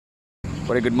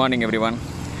Very good morning, everyone.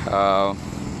 Uh,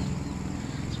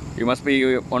 you must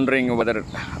be wondering whether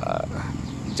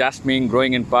Jasmine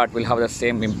growing in pot will have the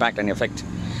same impact and effect.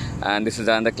 And this is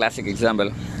another classic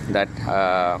example that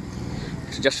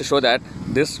just to show that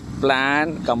this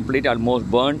plant completely almost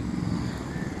burned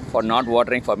for not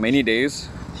watering for many days,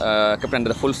 kept under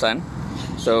the full sun.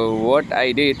 So what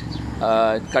I did,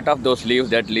 cut off those leaves,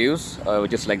 dead leaves,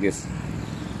 which is like this.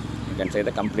 You can say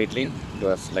that completely it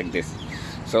was like this.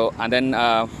 So and then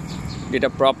did a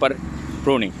proper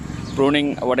pruning.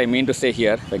 Pruning, what I mean to say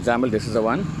here, for example, this is the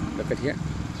one. Look at here.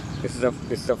 This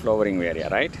is a flowering area,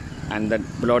 right? And then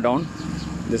below down,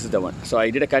 this is the one. So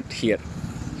I did a cut here.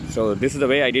 So this is the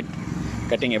way I did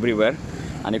cutting everywhere,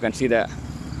 and you can see the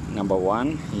number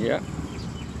 1 here,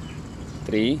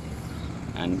 3,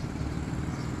 and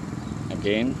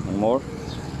again one more,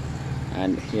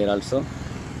 and here also.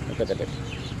 Look at that.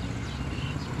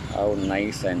 How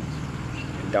nice, and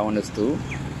down is 2.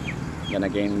 Then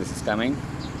again this is coming,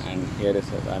 and here is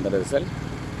another result,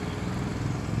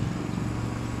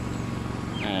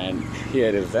 and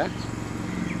here is the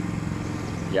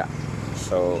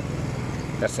so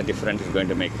that's the difference it's going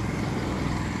to make.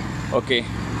 Okay,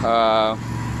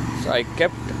 so I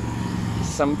kept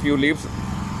some few leaves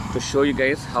to show you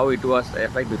guys how it was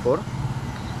effect before,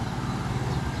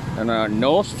 and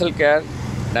no special care,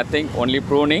 nothing, only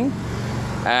pruning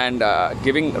and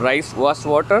giving rice wash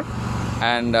water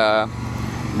and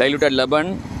diluted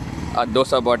lemon,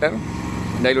 dosa butter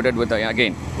diluted with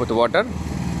again with water,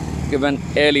 given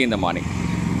early in the morning.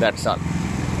 That's all.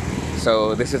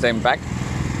 So this is the impact.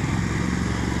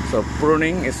 So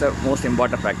pruning is the most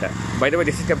important factor. By the way,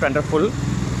 this is kept under full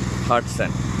hot sun.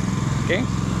 Okay.